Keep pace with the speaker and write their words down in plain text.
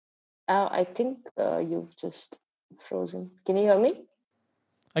I think you've just frozen. Can you hear me?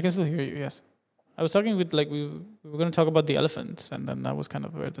 I can still hear you. Yes, I was talking with we were going to talk about the elephants, and then that was kind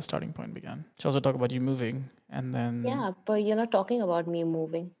of where the starting point began. She also talked about you moving, and then Yeah, but you're not talking about me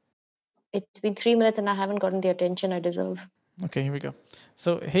moving. It's been 3 minutes and I haven't gotten the attention I deserve. okay, here we go.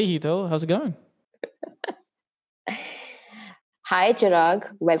 So hey, Hetal, how's it going? Hi, Chirag.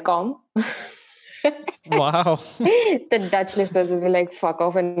 Welcome. Wow. The Dutch listeners will be like, fuck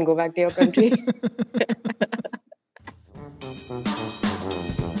off and go back to your country.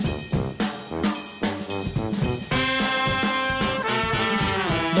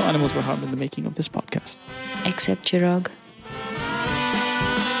 No animals were harmed in the making of this podcast. Except Chirag.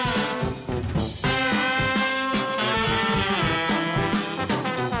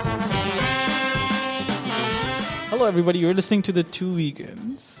 Hello, everybody. You're listening to The Two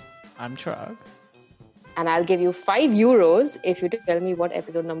Vegans. I'm Chirag. And I'll give you €5 if you tell me what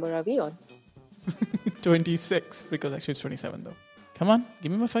episode number are we on. 26, because actually it's 27 though. Come on,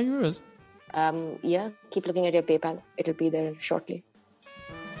 give me my €5. Yeah, keep looking at your PayPal. It'll be there shortly.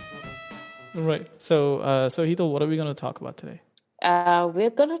 Right. So Hetal, what are we going to talk about today? We're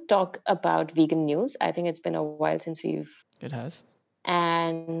going to talk about vegan news. I think it's been a while since we've... It has.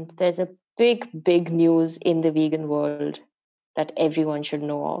 And there's a big news in the vegan world that everyone should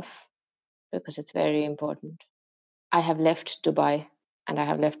know of because it's very important. I have left Dubai and I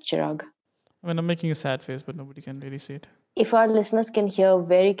have left Chirag. I mean, I'm making a sad face, but nobody can really see it. If our listeners can hear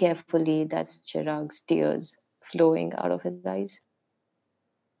very carefully, that's Chirag's tears flowing out of his eyes.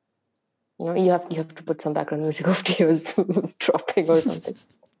 You have to put some background music of tears dropping or something.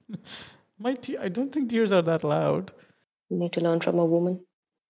 I don't think tears are that loud. You need to learn from a woman.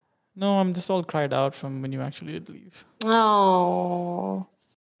 No, I'm just all cried out from when you actually did leave. Oh,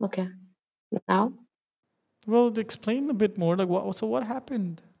 okay. Now? Well, explain a bit more. Like, what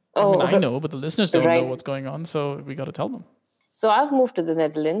happened? I know, but the listeners don't know what's going on, so we got to tell them. So I've moved to the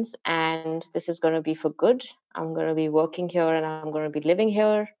Netherlands, and this is going to be for good. I'm going to be working here, and I'm going to be living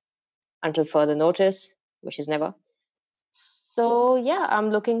here until further notice, which is never. So yeah, I'm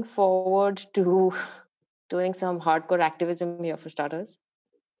looking forward to doing some hardcore activism here for starters.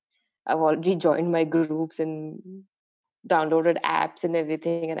 I've already joined my groups and downloaded apps and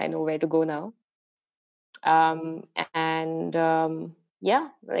everything, and I know where to go now. Yeah,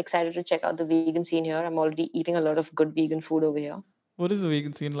 I'm excited to check out the vegan scene here. I'm already eating a lot of good vegan food over here. What is the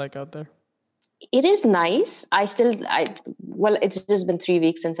vegan scene like out there? It is nice. It's just been 3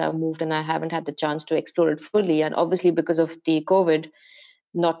 weeks since I've moved and I haven't had the chance to explore it fully. And obviously because of the COVID,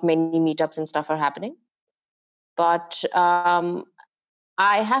 not many meetups and stuff are happening. But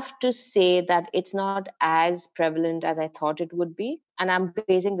I have to say that it's not as prevalent as I thought it would be. And I'm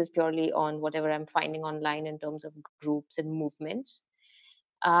basing this purely on whatever I'm finding online in terms of groups and movements.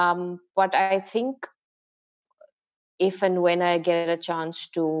 But I think if and when I get a chance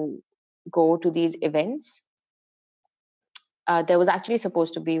to go to these events, there was actually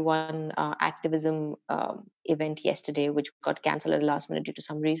supposed to be one activism event yesterday, which got cancelled at the last minute due to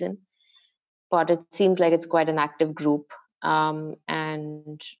some reason. But it seems like it's quite an active group. And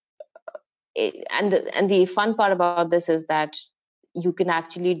the fun part about this is that you can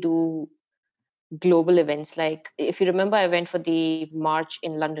actually do global events. Like if you remember, I went for the march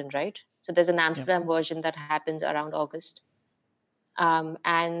in London, right? So there's an Amsterdam version that happens around August.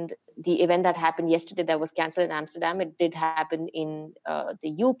 And the event that happened yesterday that was cancelled in Amsterdam, it did happen in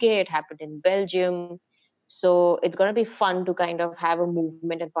the UK, it happened in Belgium. So it's going to be fun to kind of have a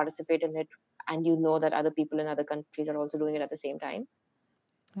movement and participate in it. And you know that other people in other countries are also doing it at the same time.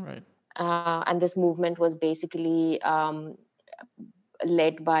 Right. And this movement was basically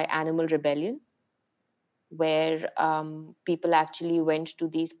led by Animal Rebellion, where people actually went to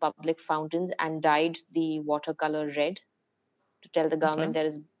these public fountains and dyed the watercolor red to tell the government there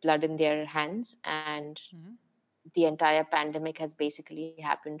is blood in their hands, and the entire pandemic has basically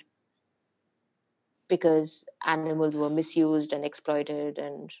happened because animals were misused and exploited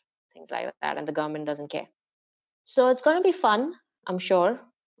and things like that, and the government doesn't care. So it's going to be fun, I'm sure,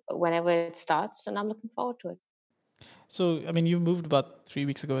 whenever it starts, and I'm looking forward to it. So, you moved about 3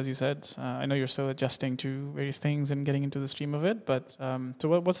 weeks ago, as you said. I know you're still adjusting to various things and getting into the stream of it. But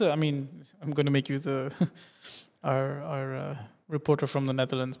so, what's the? I'm going to make you the our reporter from the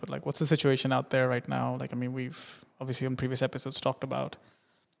Netherlands. But what's the situation out there right now? We've obviously on previous episodes talked about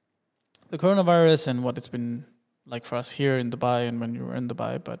the coronavirus and what it's been like for us here in Dubai and when you were in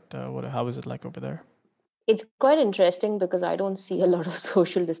Dubai. But how is it like over there? It's quite interesting because I don't see a lot of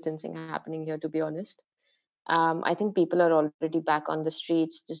social distancing happening here, to be honest. I think people are already back on the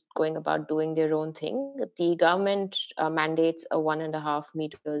streets, just going about doing their own thing. The government mandates a 1.5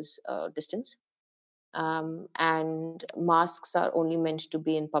 meters distance, and masks are only meant to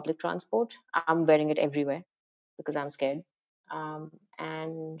be in public transport. I'm wearing it everywhere because I'm scared.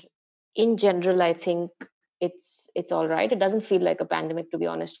 And in general, I think it's all right. It doesn't feel like a pandemic, to be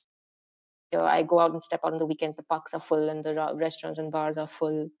honest. I go out and step out on the weekends. The parks are full, and the restaurants and bars are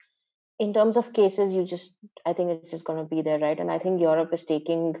full. In terms of cases, I think it's just going to be there, right? And I think Europe is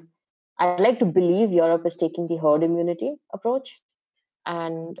taking. I'd like to believe Europe is taking the herd immunity approach,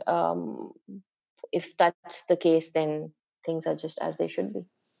 and if that's the case, then things are just as they should be.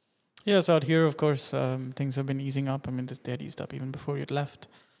 Yeah, so out here, of course, things have been easing up. I mean, they had eased up even before you had left.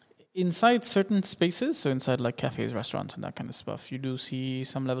 Inside certain spaces, so inside like cafes, restaurants, and that kind of stuff, you do see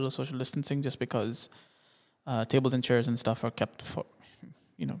some level of social distancing just because tables and chairs and stuff are kept for,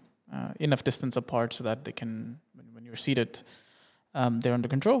 enough distance apart so that they can, when you're seated, they're under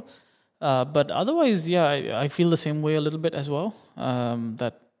control. But otherwise, yeah, I feel the same way a little bit as well.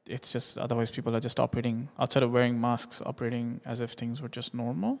 That it's just otherwise people are just operating outside of wearing masks, operating as if things were just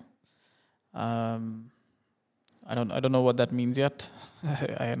normal. I don't know what that means yet,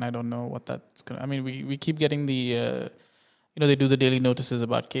 and I don't know what that's gonna. I mean, we keep getting the they do the daily notices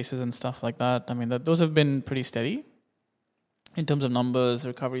about cases and stuff like that. I mean, those have been pretty steady in terms of numbers.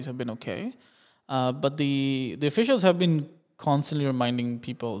 Recoveries have been okay, but the officials have been constantly reminding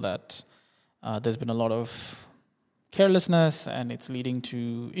people that there's been a lot of carelessness and it's leading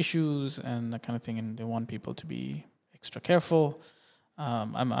to issues and that kind of thing, and they want people to be extra careful.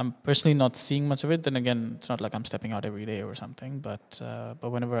 I'm personally not seeing much of it. Then again, it's not like I'm stepping out every day or something, but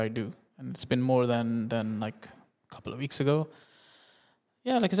whenever I do, and it's been more than like a couple of weeks ago.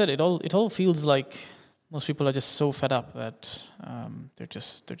 Yeah, like I said, it all feels like most people are just so fed up that they're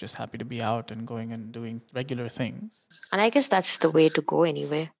just happy to be out and going and doing regular things. And I guess that's the way to go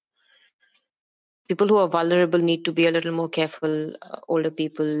anyway. People who are vulnerable need to be a little more careful. Older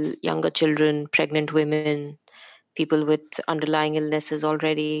people, younger children, pregnant women, people with underlying illnesses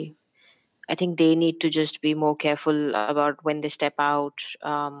already. I think they need to just be more careful about when they step out.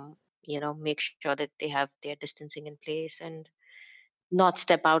 Make sure that they have their distancing in place and not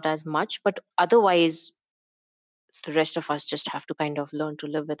step out as much. But otherwise, the rest of us just have to kind of learn to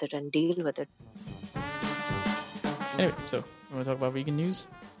live with it and deal with it. Anyway, so we want to talk about vegan news.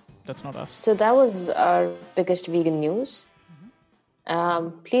 That's not us. So that was our biggest vegan news.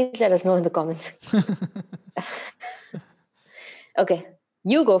 Please let us know in the comments. Okay,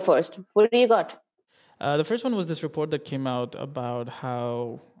 you go first. What do you got? The first one was this report that came out about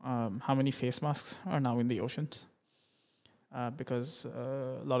how many face masks are now in the oceans. Because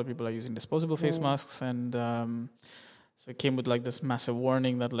a lot of people are using disposable face masks, and so it came with like this massive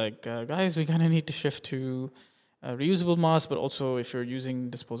warning that like guys, we kind of need to shift to reusable masks, but also if you're using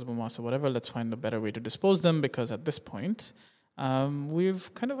disposable masks or whatever, let's find a better way to dispose them, because at this point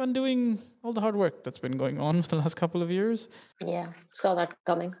we've kind of undoing all the hard work that's been going on for the last couple of years. Yeah, saw that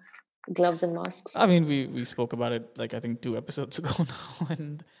coming. Gloves and masks. I mean, we spoke about it like I think 2 episodes ago now,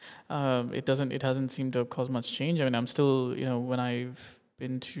 and it hasn't seemed to have caused much change. I mean, I'm still, when I've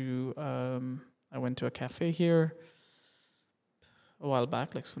been to I went to a cafe here a while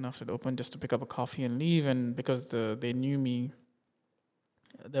back, like soon after it opened, just to pick up a coffee and leave, and because they knew me,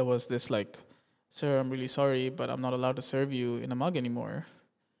 there was this like, sir, I'm really sorry, but I'm not allowed to serve you in a mug anymore,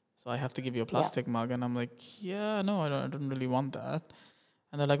 so I have to give you a plastic mug. And I'm like, yeah, no, I don't really want that.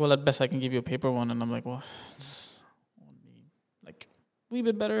 And they're like, well, at best I can give you a paper one. And I'm like, well, it's only like a wee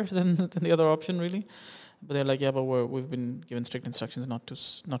bit better than the other option, really. But they're like, yeah, but we've been given strict instructions not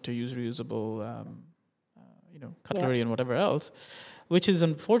to use reusable, cutlery and whatever else, which is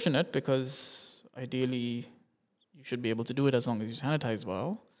unfortunate because ideally you should be able to do it as long as you sanitize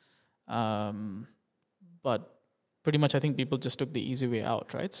well. But pretty much I think people just took the easy way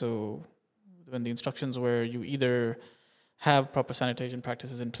out, right? So when the instructions were you either have proper sanitation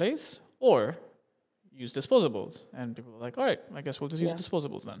practices in place or use disposables, and people were like, all right, I guess we'll just use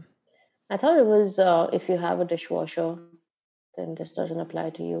disposables then. I thought it was if you have a dishwasher, then this doesn't apply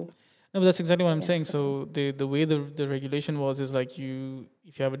to you. No, but that's exactly what I'm saying. So the way the regulation is like if you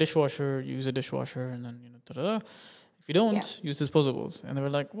have a dishwasher, use a dishwasher, and then if you don't, use disposables. And they were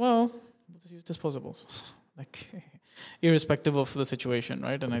like, well, we'll just use disposables. Like irrespective of the situation,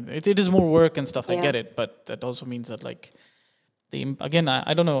 right? And it is more work and stuff. I get it, but that also means that like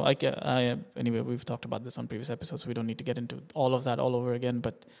I don't know. Anyway, we've talked about this on previous episodes. So we don't need to get into all of that all over again.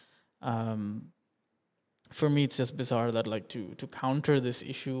 But for me, it's just bizarre that like to counter this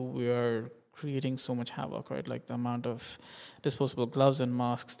issue, we are creating so much havoc, right? Like the amount of disposable gloves and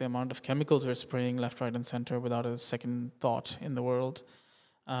masks, the amount of chemicals we're spraying left, right, and center without a second thought in the world.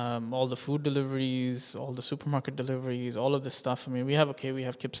 All the food deliveries, all the supermarket deliveries, all of this stuff. I mean, we have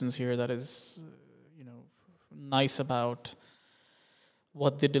Kipsons here that is, nice about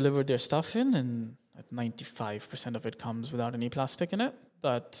what they deliver their stuff in, and 95% of it comes without any plastic in it.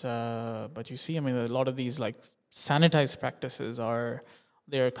 But you see, I mean, a lot of these like sanitized practices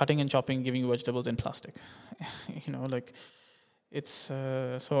they're cutting and chopping, giving you vegetables in plastic. Like it's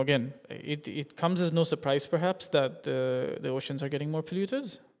so again, it comes as no surprise perhaps that the oceans are getting more polluted,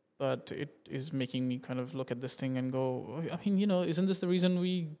 but it is making me kind of look at this thing and go, I mean, isn't this the reason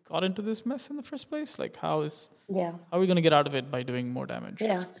we got into this mess in the first place? Like, how are we going to get out of it by doing more damage?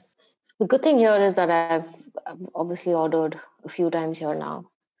 Yeah. The good thing here is that I've obviously ordered a few times here now.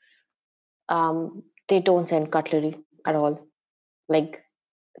 They don't send cutlery at all. Like,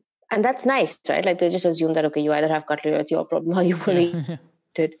 and that's nice, right? Like they just assume that, okay, you either have cutlery or it's your problem, or you will eat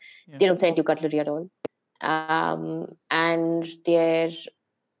it. Yeah. They don't send you cutlery at all. And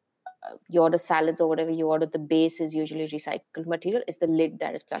you order salads or whatever you order, the base is usually recycled material. It's the lid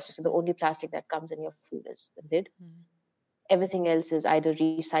that is plastic. So the only plastic that comes in your food is the lid. Everything else is either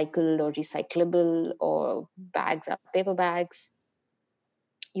recycled or recyclable, or bags are paper bags.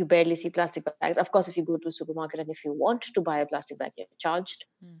 You barely see plastic bags. Of course, if you go to a supermarket and if you want to buy a plastic bag, you're charged,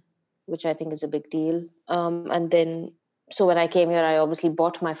 which I think is a big deal. And then, so when I came here, I obviously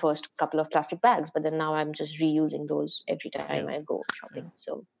bought my first couple of plastic bags, but then now I'm just reusing those every time I go shopping. Yeah.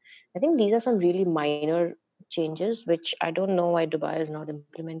 So I think these are some really minor changes, which I don't know why Dubai is not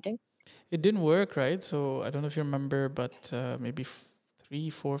implementing. It didn't work, right? So I don't know if you remember, but maybe 3,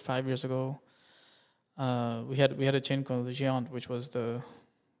 4, 5 years ago, we had a chain called Giant, which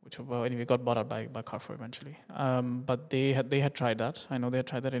anyway got bought out by Carrefour eventually. But they had tried that. I know they had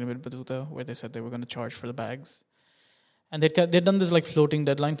tried that in Batuta, where they said they were going to charge for the bags, and they'd done this like floating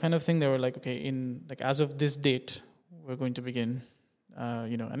deadline kind of thing. They were like, okay, in like as of this date, we're going to begin.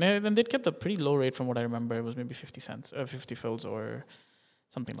 And then they'd kept a pretty low rate from what I remember. It was maybe 50 cents, 50 fils, or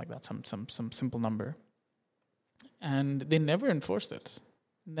something like that, some simple number. And they never enforced it,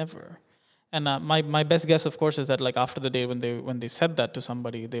 never. And my best guess, of course, is that like after the day when they said that to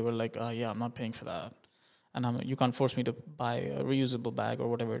somebody, they were like, yeah, I'm not paying for that, and you can't force me to buy a reusable bag or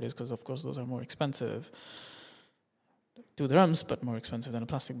whatever it is, because of course those are more expensive. 2 dirhams, but more expensive than a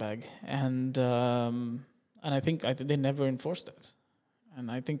plastic bag. And I think they never enforced it. And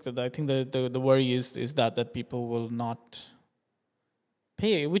I think that the worry is that people will not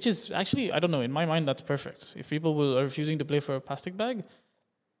pay, which is actually, I don't know, in my mind that's perfect. If people are refusing to pay for a plastic bag,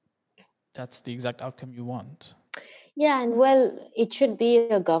 that's the exact outcome you want. Yeah, and well, it should be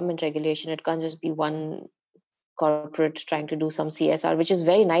a government regulation. It can't just be one corporate trying to do some CSR, which is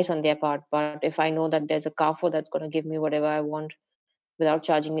very nice on their part. But if I know that there's a Carrefour that's going to give me whatever I want without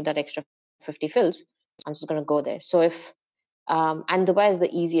charging me that extra 50 fils, I'm just going to go there. So and Dubai is the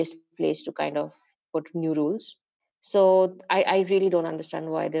easiest place to kind of put new rules. So I really don't understand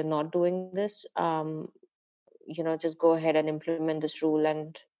why they're not doing this. Just go ahead and implement this rule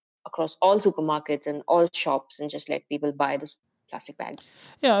and across all supermarkets and all shops, and just let people buy those plastic bags.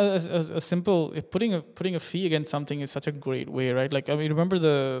 Yeah, a simple putting a fee against something is such a great way, right? Like, I mean,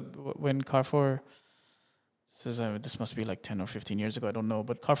 remember when Carrefour, this must be like 10 or 15 years ago, I don't know,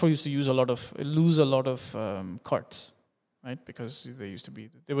 but Carrefour used to lose a lot of carts, right? Because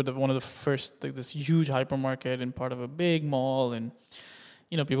they were one of the first, like, this huge hypermarket in part of a big mall, and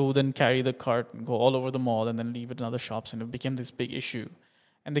people would then carry the cart and go all over the mall and then leave it in other shops, and it became this big issue.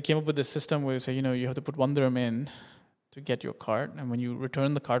 And they came up with this system where you say, you have to put 1 dirham in to get your cart, and when you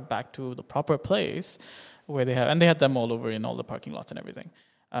return the cart back to the proper place where they had them all over in all the parking lots and everything,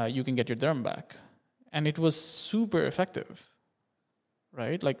 you can get your dirham back. And it was super effective,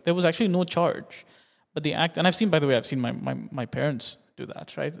 right? Like, there was actually no charge, but the act, and I've seen my parents do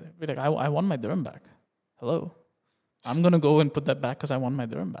that, right? Be like, I want my dirham back. Hello, I'm gonna go and put that back because I want my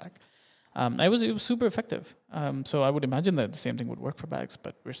dirham back. It was super effective. So I would imagine that the same thing would work for bags,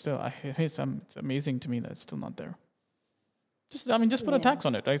 but it's amazing to me that it's still not there. Just put a tax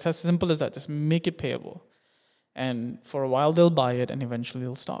on it, right? It's as simple as that. Just make it payable. And for a while they'll buy it, and eventually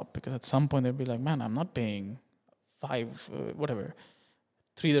they'll stop, because at some point they'll be like, man, I'm not paying 3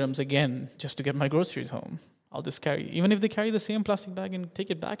 dirhams again just to get my groceries home. I'll just even if they carry the same plastic bag and take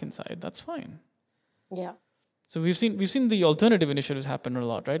it back inside, that's fine. Yeah. So we've seen the alternative initiatives happen a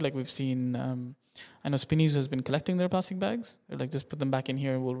lot, right? Like we've seen, I know Spinneys has been collecting their plastic bags. They're like, just put them back in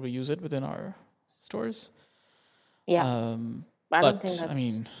here and we'll reuse it within our stores. Yeah. I don't think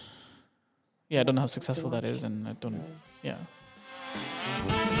that's... I don't know how successful that is, and I don't, yeah.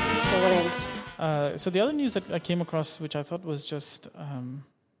 So what else? So the other news that I came across, which I thought was just,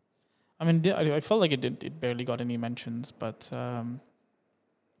 I felt like it barely got any mentions, but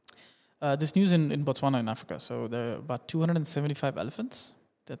this news in Botswana in Africa. So there are about 275 elephants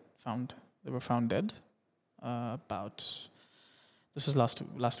that were found dead. This was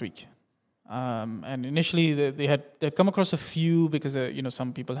last week. And initially they'd come across a few because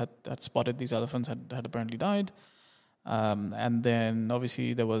some people had spotted these elephants had apparently died. And then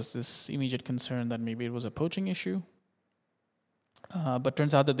obviously there was this immediate concern that maybe it was a poaching issue. But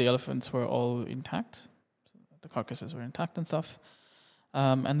turns out that the elephants were all intact. The carcasses were intact and stuff.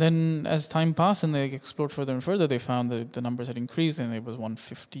 And then as time passed and they explored further and further, they found that the numbers had increased and it was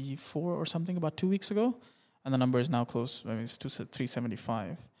 154 or something about 2 weeks ago. And the number is now close, it's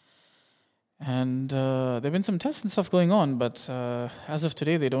 375. And there have been some tests and stuff going on, but as of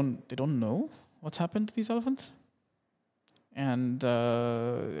today, they don't know what's happened to these elephants. And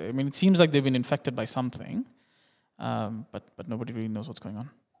it seems like they've been infected by something, but nobody really knows what's going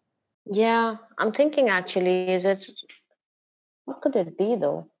on. Yeah, I'm thinking actually, what could it be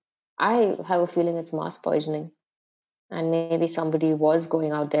though? I have a feeling it's mass poisoning, and maybe somebody was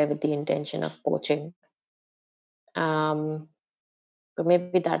going out there with the intention of poaching. But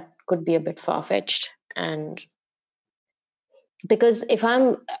maybe that could be a bit far-fetched. And because I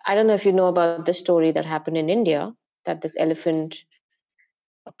don't know if you know about this story that happened in India, that this a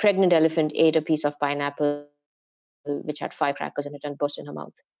pregnant elephant ate a piece of pineapple which had firecrackers in it and burst in her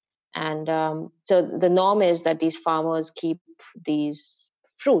mouth. And so the norm is that these farmers keep these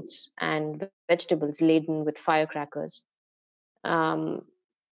fruits and vegetables laden with firecrackers,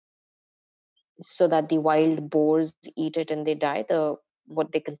 so that the wild boars eat it and they die,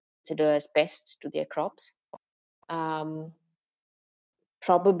 what they consider as pests to their crops.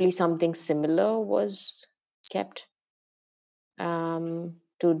 Probably something similar was kept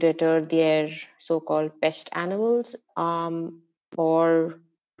to deter their so-called pest animals, or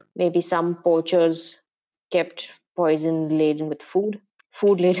maybe some poachers kept food laden with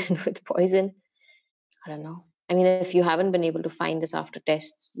poison. I don't know. I mean, if you haven't been able to find this after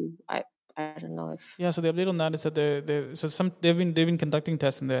tests, I don't know if. Yeah. So the update on that is that they've been conducting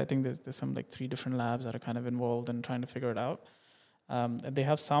tests, and I think there's some like 3 different labs that are kind of involved in trying to figure it out. And they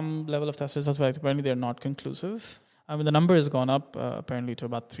have some level of test results, but apparently they're not conclusive. The number has gone up apparently to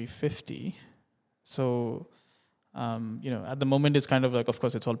about 350. So, at the moment it's kind of like, of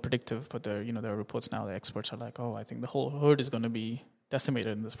course, it's all predictive, but there are reports now. The experts are like, oh, I think the whole herd is going to be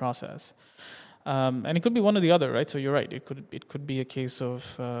decimated in this process. And it could be one or the other, right? So you're right. It could be a case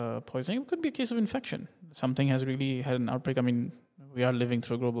of poisoning. It could be a case of infection. Something has really had an outbreak. I mean, we are living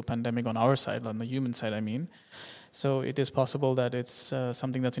through a global pandemic on our side, on the human side, I mean. So it is possible that it's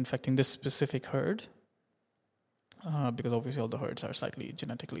something that's infecting this specific herd, because obviously all the herds are slightly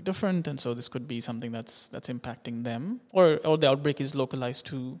genetically different, and so this could be something that's impacting them, or the outbreak is localized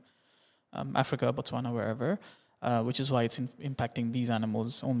to Africa, Botswana, wherever, which is why it's impacting these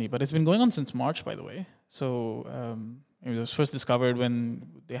animals only. But it's been going on since March, by the way. So it was first discovered when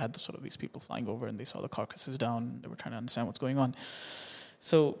they had these people flying over and they saw the carcasses down. They were trying to understand what's going on.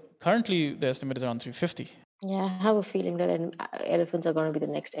 So currently the estimate is around 350. Yeah, I have a feeling that elephants are going to be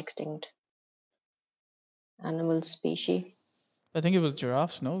the next extinct animal species. I think it was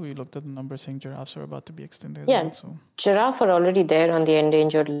giraffes, no? We looked at the number saying giraffes are about to be extinct. Yeah, giraffe are already there on the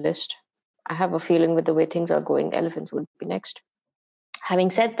endangered list. I have a feeling with the way things are going, elephants would be next.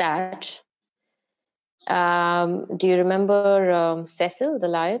 Having said that, do you remember Cecil, the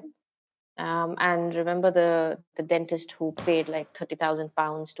lion? And remember the dentist who paid like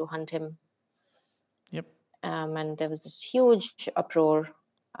 £30,000 to hunt him? Yep. And there was this huge uproar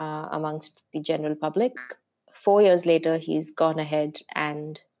amongst the general public. 4 years later, he's gone ahead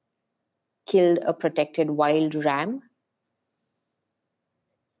and killed a protected wild ram.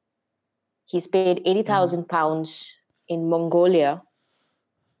 He's paid £80,000 in Mongolia.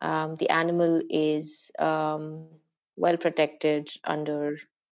 The animal is well protected under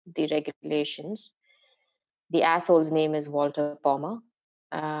the regulations. The asshole's name is Walter Palmer.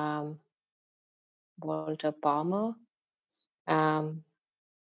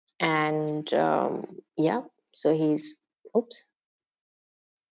 So he's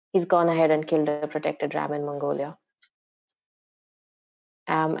gone ahead and killed a protected ram in Mongolia.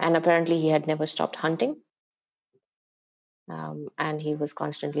 And apparently he had never stopped hunting. And he was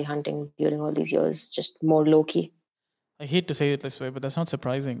constantly hunting during all these years, just more low-key. I hate to say it this way, but that's not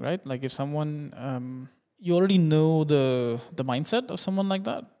surprising, right? Like if someone, you already know the mindset of someone like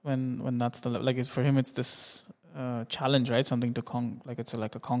that when that's for him it's this challenge, right? Something to it's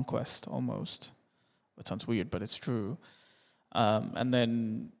like a conquest almost. It sounds weird, but it's true. And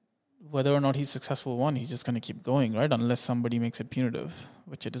then whether or not he's successful, one, he's just going to keep going, right? Unless somebody makes it punitive,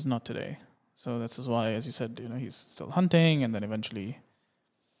 which it is not today. So this is why, as you said, he's still hunting, and then eventually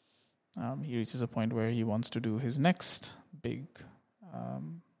he reaches a point where he wants to do his next big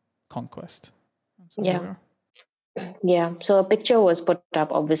conquest. And so here we Yeah. are. Yeah. So a picture was put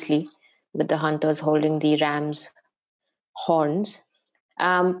up, obviously, with the hunters holding the ram's horns.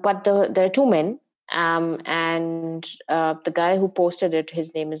 But there are two men, and the guy who posted it,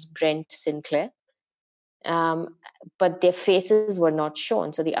 his name is Brent Sinclair. But their faces were not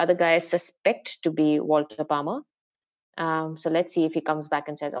shown. So the other guys suspect to be Walter Palmer. So let's see if he comes back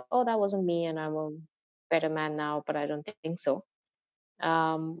and says, "Oh, that wasn't me, and I'm a better man now." But I don't think so.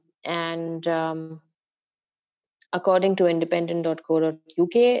 And according to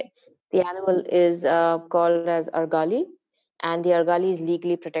independent.co.uk, the animal is called as Argali, and the Argali is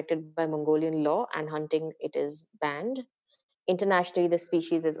legally protected by Mongolian law, and hunting it is banned. Internationally, the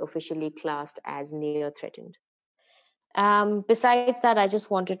species is officially classed as near threatened. Besides that, I just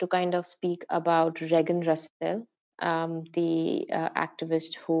wanted to kind of speak about Regan Russell, the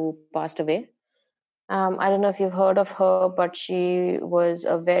activist who passed away. I don't know if you've heard of her, but she was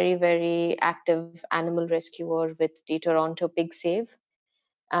a very, very active animal rescuer with the Toronto Pig Save.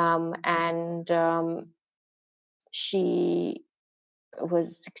 And she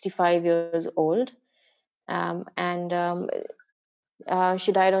was 65 years old. And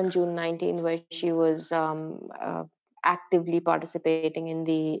she died on June 19, where she was actively participating in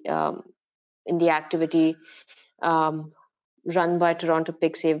the activity um, run by Toronto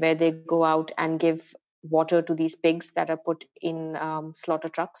Pig Save, where they go out and give water to these pigs that are put in slaughter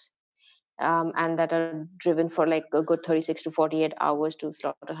trucks, and that are driven for like a good 36 to 48 hours to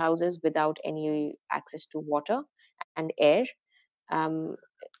slaughterhouses without any access to water and air, um,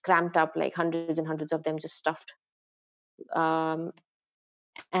 cramped up, like hundreds and hundreds of them just stuffed. Um,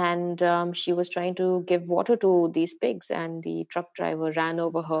 and she was trying to give water to these pigs, and the truck driver ran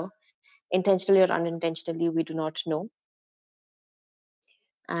over her, intentionally or unintentionally, we do not know.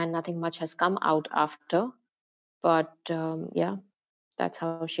 And nothing much has come out after. But yeah, that's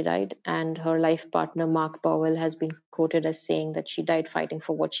how she died. And her life partner, Mark Powell, has been quoted as saying that she died fighting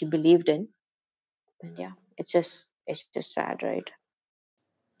for what she believed in. And yeah, it's just sad, right?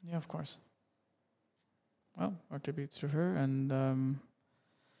 Yeah, of course. Well, our tributes to her and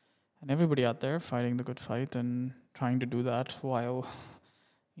everybody out there fighting the good fight and trying to do that while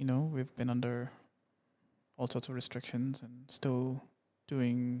we've been under all sorts of restrictions and still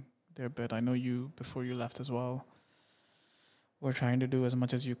doing their bit. I know you, before you left as well, were trying to do as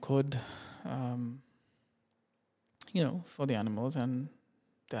much as you could, um, for the animals and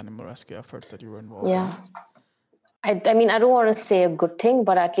the animal rescue efforts that you were involved Yeah. in. I mean, I don't want to say a good thing,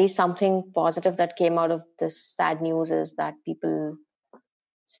 but at least something positive that came out of this sad news is that people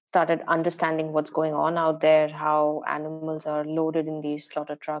started understanding what's going on out there, how animals are loaded in these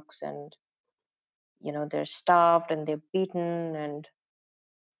slaughter trucks, and they're starved and they're beaten, and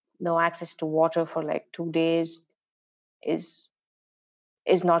no access to water for like 2 days is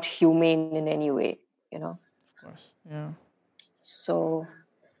not humane in any way, Of course, yeah. so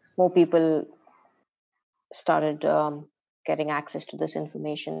more people started getting access to this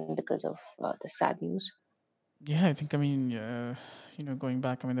information because of the sad news. Yeah, I think, going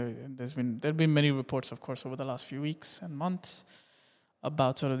back, there've been many reports, of course, over the last few weeks and months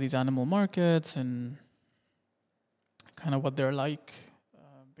about sort of these animal markets and kind of what they're like,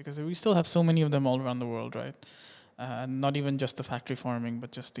 because we still have so many of them all around the world, right? And not even just the factory farming,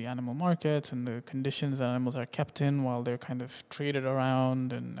 but just the animal markets and the conditions that animals are kept in while they're kind of traded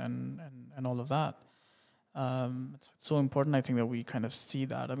around and all of that. It's so important, I think, that we kind of see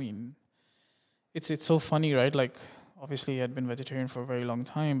that. I mean, it's so funny, right? Like, obviously, I'd been vegetarian for a very long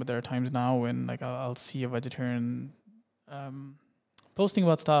time, but there are times now when like I'll see a vegetarian posting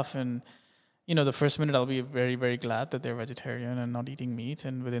about stuff, and the first minute I'll be very, very glad that they're vegetarian and not eating meat,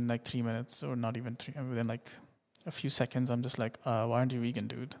 and within like 3 minutes, or not even three, within like a few seconds, I'm just like, why aren't you vegan,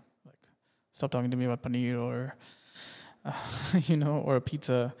 dude? Like, stop talking to me about paneer or or a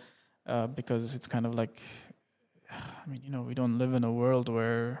pizza, because it's kind of like, I mean, we don't live in a world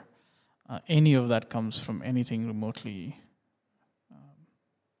where any of that comes from anything remotely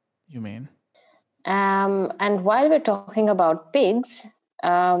humane. And while we're talking about pigs,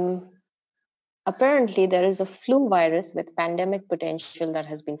 um, apparently there is a flu virus with pandemic potential that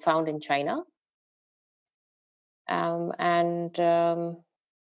has been found in China. And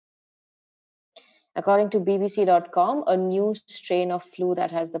according to BBC.com, a new strain of flu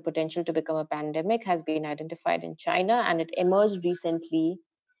that has the potential to become a pandemic has been identified in China, and it emerged recently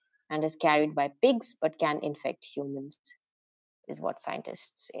and is carried by pigs but can infect humans, is what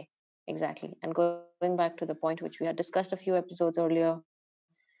scientists say. exactly. And going back to the point which we had discussed a few episodes earlier,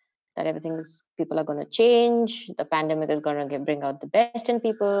 that people are going to change, the pandemic is going to bring out the best in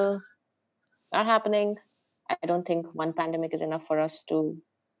people, are happening. I don't think one pandemic is enough for us to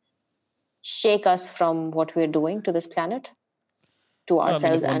shake us from what we're doing to this planet, to No, I mean, if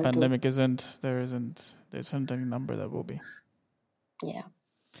ourselves, one and to, pandemic there isn't any number that will be. yeah.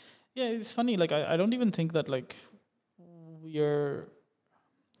 Yeah, it's funny. Like, I don't even think that like we are,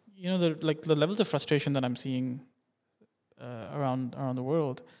 the levels of frustration that I'm seeing around the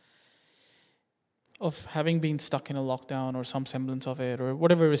world of having been stuck in a lockdown or some semblance of it, or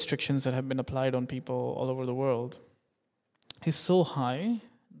whatever restrictions that have been applied on people all over the world, is so high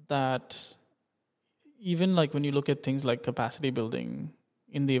that even like when you look at things like capacity building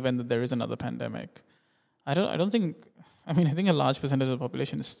in the event that there is another pandemic, I don't think, I mean, I think a large percentage of the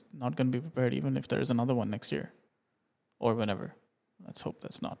population is not going to be prepared even if there is another one next year or whenever. Let's hope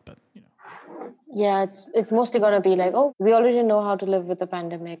that's not, but Yeah, it's mostly going to be like, oh, we already know how to live with the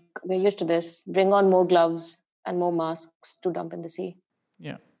pandemic. We're used to this. Bring on more gloves and more masks to dump in the sea.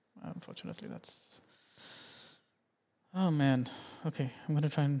 yeah, unfortunately that's, oh man. Okay, I'm going to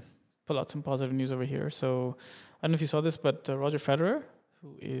try and pull out some positive news over here. So I don't know if you saw this, but Roger Federer,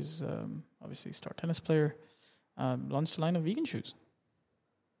 who is obviously a star tennis player, launched a line of vegan shoes.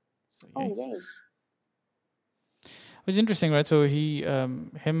 So Oh, yes. which is interesting, right? So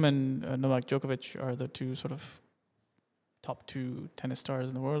him and Novak Djokovic are the two sort of top two tennis stars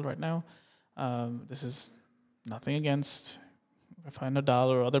in the world right now. This is nothing against Rafael Nadal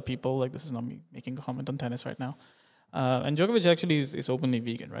or other people. Like, this is not me making a comment on tennis right now. And Djokovic actually is openly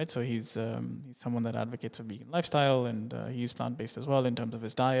vegan, right? So he's someone that advocates a vegan lifestyle, and he's plant-based as well in terms of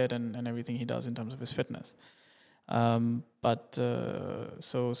his diet and everything he does in terms of his fitness. But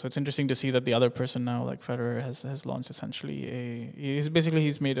so it's interesting to see that the other person now, like Federer, has launched essentially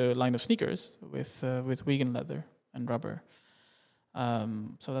he's made a line of sneakers with vegan leather and rubber.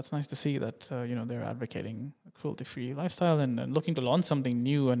 So that's nice to see that they're advocating a cruelty-free lifestyle and looking to launch something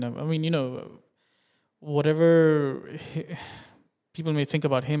new. And I mean, whatever people may think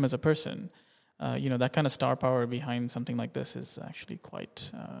about him as a person, that kind of star power behind something like this is actually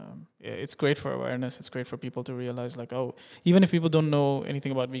quite. It's great for awareness. It's great for people to realize, like, oh, even if people don't know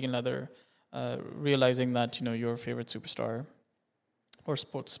anything about vegan leather, realizing that your favorite superstar or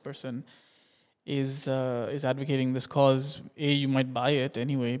sports person is advocating this cause. You might buy it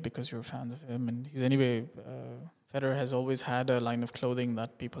anyway because you're fans of him, and he's anyway. Federer has always had a line of clothing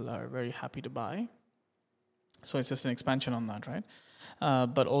that people are very happy to buy. So it's just an expansion on that, right?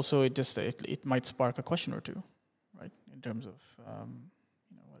 But also, it might spark a question or two, right, in terms of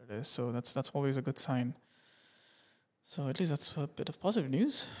what it is. So that's always a good sign. So at least that's a bit of positive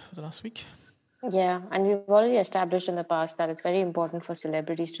news for the last week. Yeah, and we've already established in the past that it's very important for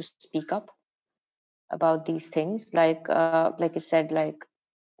celebrities to speak up about these things. Like you said, like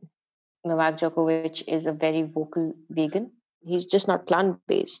Novak Djokovic is a very vocal vegan. He's just not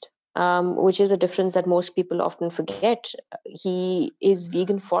plant-based, which is a difference that most people often forget. He is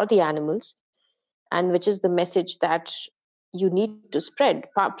vegan for the animals, and which is the message that you need to spread.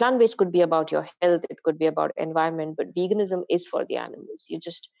 Plant-based could be about your health, it could be about environment, but veganism is for the animals. You're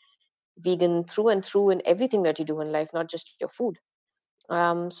just vegan through and through in everything that you do in life, not just your food.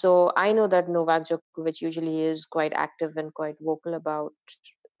 So I know that Novak Djokovic usually is quite active and quite vocal about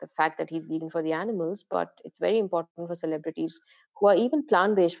the fact that he's vegan for the animals, but it's very important for celebrities who are even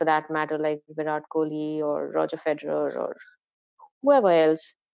plant-based for that matter, like Virat Kohli or Roger Federer or whoever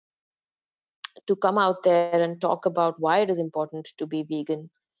else, to come out there and talk about why it is important to be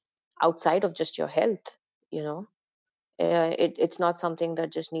vegan outside of just your health. You know, it's not something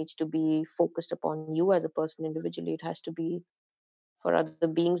that just needs to be focused upon you as a person individually. It has to be for other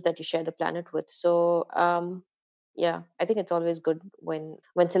beings that you share the planet with. So yeah, I think it's always good when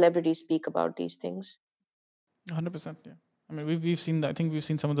celebrities speak about these things. 100%. Yeah. I mean, we've seen. I think we've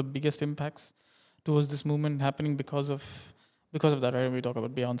seen some of the biggest impacts towards this movement happening because of that. Right? We talk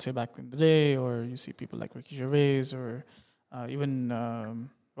about Beyonce back in the day, or you see people like Ricky Gervais, or even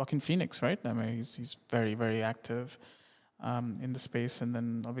Joaquin Phoenix. Right? I mean, he's very very active in the space. And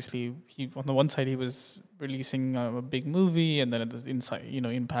then obviously, he on the one side he was releasing a big movie, and then at the inside,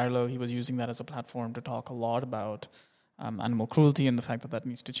 in parallel, he was using that as a platform to talk a lot about animal cruelty and the fact that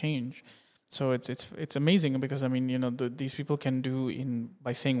needs to change. So it's amazing because I mean these people can do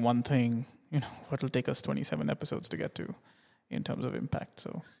by saying one thing what will take us 27 episodes to get to in terms of impact.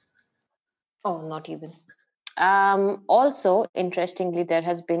 So Oh, not even. Also, interestingly, there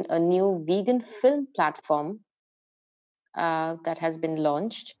has been a new vegan film platform that has been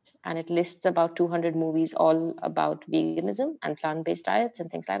launched. and it lists about 200 movies all about veganism and plant-based diets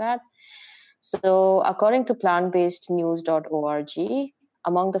and things like that. So according to plantbasednews.org,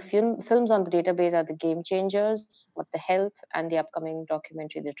 among the films on the database are The Game Changers, What the Health, and the upcoming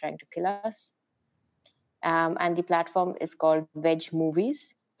documentary They're Trying to Kill Us. And the platform is called Veg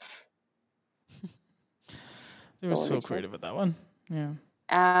Movies. They were so creative with that one. Yeah.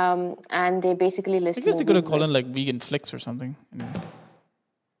 And they basically list. I guess they could have called it like Vegan Flicks or something. Anyway.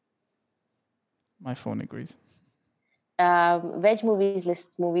 My phone agrees. Veg Movies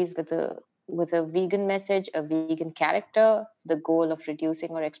lists movies with a vegan message, a vegan character, the goal of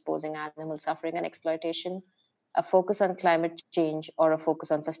reducing or exposing animal suffering and exploitation, a focus on climate change, or a focus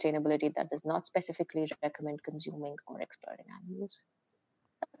on sustainability that does not specifically recommend consuming or exploiting animals.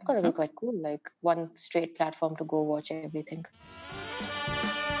 That's got to be quite cool, like one straight platform to go watch everything.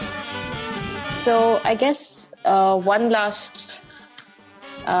 So I guess one last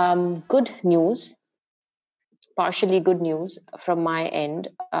good news, partially good news from my end,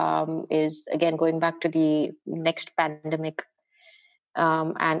 is again going back to the next pandemic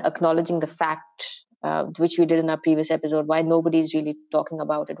and acknowledging the fact, which we did in our previous episode, why nobody's really talking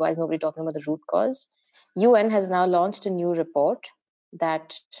about it. Why is nobody talking about the root cause? UN has now launched a new report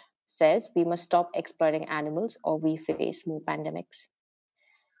that says we must stop exploiting animals or we face more pandemics.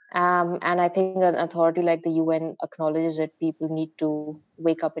 And I think an authority like the UN acknowledges that people need to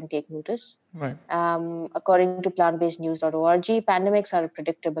wake up and take notice. Right. According to plantbasednews.org, pandemics are a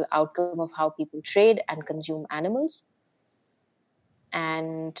predictable outcome of how people trade and consume animals.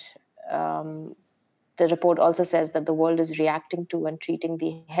 And the report also says that the world is reacting to and treating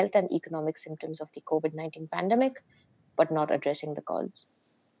the health and economic symptoms of the COVID-19 pandemic, but not addressing the cause.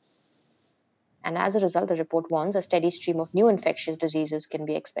 And as a result, the report warns a steady stream of new infectious diseases can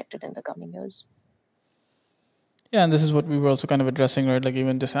be expected in the coming years. Yeah, and this is what we were also kind of addressing, right? Like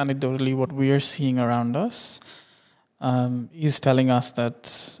even just anecdotally, what we are seeing around us is telling us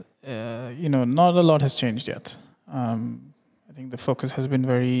that, not a lot has changed yet. I think the focus has been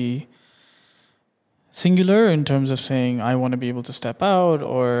very singular in terms of saying, I want to be able to step out,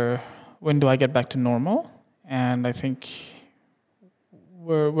 or when do I get back to normal? And I think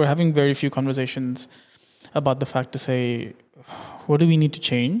we're having very few conversations about the fact to say, what do we need to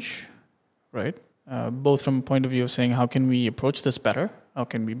change, right? Both from a point of view of saying, how can we approach this better? How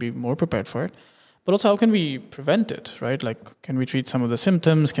can we be more prepared for it? But also, how can we prevent it, right? Like, can we treat some of the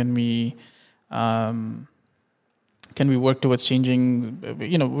symptoms? Can we work towards changing,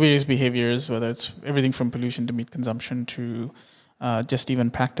 various behaviors, whether it's everything from pollution to meat consumption to just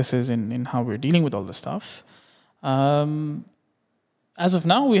even practices in how we're dealing with all this stuff. As of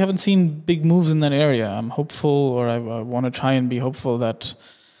now, we haven't seen big moves in that area. I'm hopeful, or I want to try and be hopeful that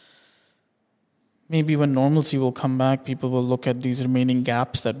maybe when normalcy will come back, people will look at these remaining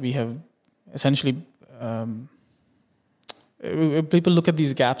gaps that we have essentially. People look at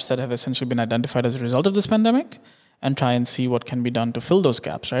these gaps that have essentially been identified as a result of this pandemic and try and see what can be done to fill those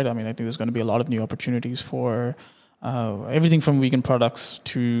gaps, right? I mean, I think there's going to be a lot of new opportunities for everything from vegan products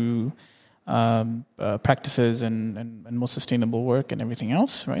to practices and more sustainable work and everything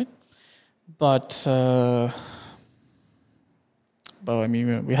else, right? But I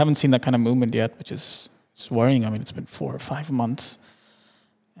mean, we haven't seen that kind of movement yet, which is worrying. I mean, it's been 4 or 5 months,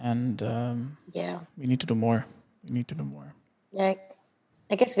 and we need to do more. Yeah,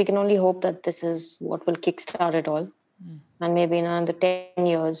 I guess we can only hope that this is what will kickstart it all, and maybe in another 10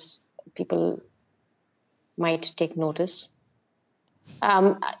 years, people might take notice.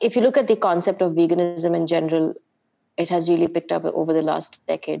 If you look at the concept of veganism in general, it has really picked up over the last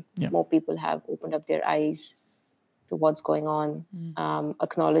decade. Yeah. More people have opened up their eyes to what's going on,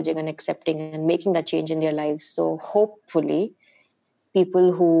 acknowledging and accepting and making that change in their lives. So hopefully,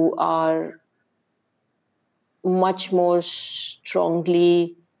 people who are much more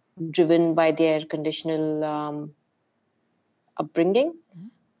strongly driven by their conditional upbringing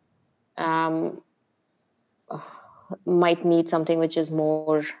might need something which is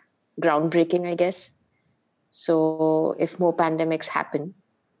more groundbreaking, I guess. So if more pandemics happen,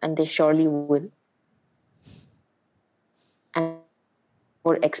 and they surely will, and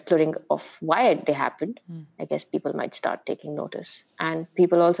more exploring of why they happened, I guess people might start taking notice. And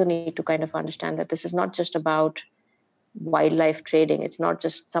people also need to kind of understand that this is not just about wildlife trading. It's not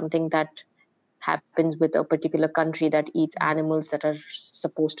just something that happens with a particular country that eats animals that are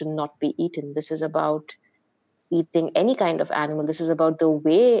supposed to not be eaten. This is about eating any kind of animal. This is about the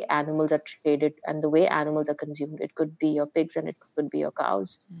way animals are traded and the way animals are consumed. It could be your pigs and it could be your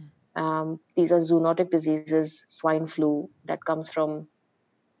cows. These are zoonotic diseases, swine flu, that comes from,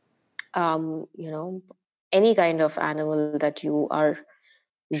 any kind of animal that you are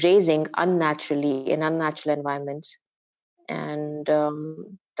raising unnaturally in unnatural environments. And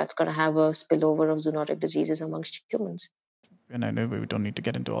that's going to have a spillover of zoonotic diseases amongst humans. And I know we don't need to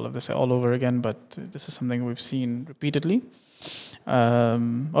get into all of this all over again, but this is something we've seen repeatedly,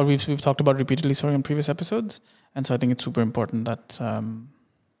 or we've talked about repeatedly, in previous episodes. And so I think it's super important that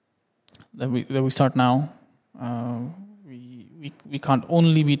we start now. We can't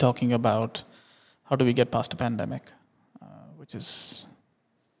only be talking about how do we get past a pandemic, which is,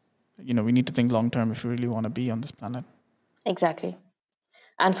 we need to think long term if we really want to be on this planet. Exactly.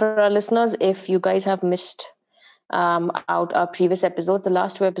 And for our listeners, if you guys have missed out our previous episodes, the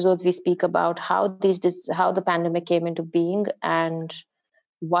last 2 episodes, we speak about how the pandemic came into being and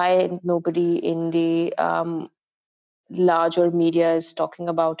why nobody in the larger media is talking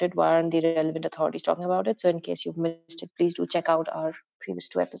about it. Why aren't the relevant authorities talking about it? So in case you've missed it, please do check out our previous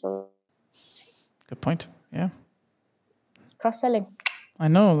 2 episodes. Good point. Yeah. Cross-selling. I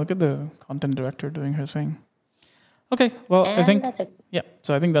know. Look at the content director doing her thing. Okay. Well, and I think that's it. Yeah.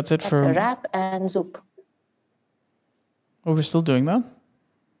 So I think that's it that's for a wrap and Zoop. Oh, we're still doing that?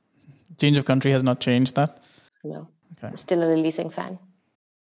 Change of country has not changed that? No. Okay. I'm still a releasing fan.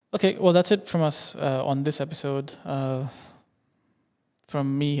 Okay, well, that's it from us on this episode.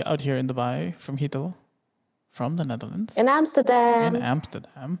 From me out here in Dubai, from Hital, from the Netherlands. In Amsterdam.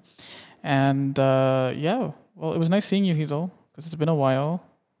 And well, it was nice seeing you, Hital, because it's been a while.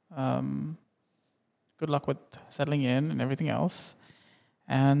 Good luck with settling in and everything else.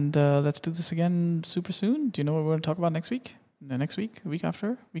 And let's do this again super soon. Do you know what we're going to talk about next week? Next week? Week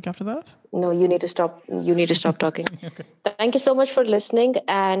after that? No, you need to stop. You need to stop talking. Okay. Thank you so much for listening,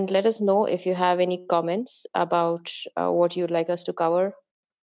 and let us know if you have any comments about what you'd like us to cover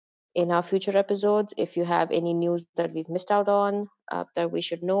in our future episodes. If you have any news that we've missed out on that we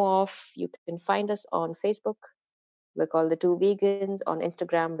should know of, you can find us on Facebook. We're called The Two Vegans. On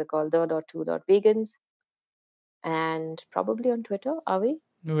Instagram, we're called the.2.vegans. And probably on Twitter, are we?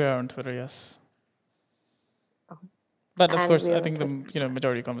 We are on Twitter, yes. But of course, I think the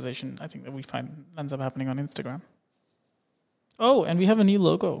majority conversation, I think that we find ends up happening on Instagram. Oh, and we have a new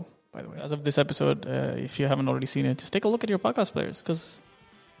logo, by the way. As of this episode, if you haven't already seen it, just take a look at your podcast players, because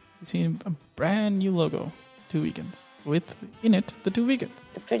you've seen a brand new logo, Two Vegans, with in it the Two Vegans.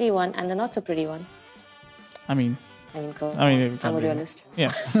 The pretty one and the not so pretty one. I mean, I'm a realist.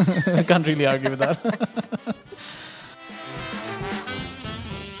 Yeah, I can't really argue with that.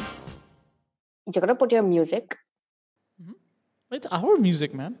 You're gonna put your music. It's our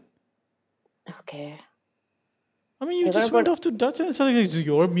music, man. Okay. I mean, you just went off to Dutch and it's like, it's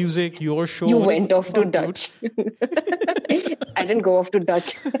your music, your show. You went off to Dutch. I didn't go off to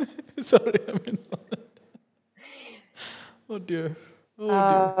Dutch. Sorry, I mean. Oh dear.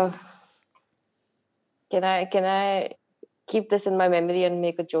 Can I keep this in my memory and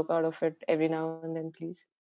make a joke out of it every now and then, please?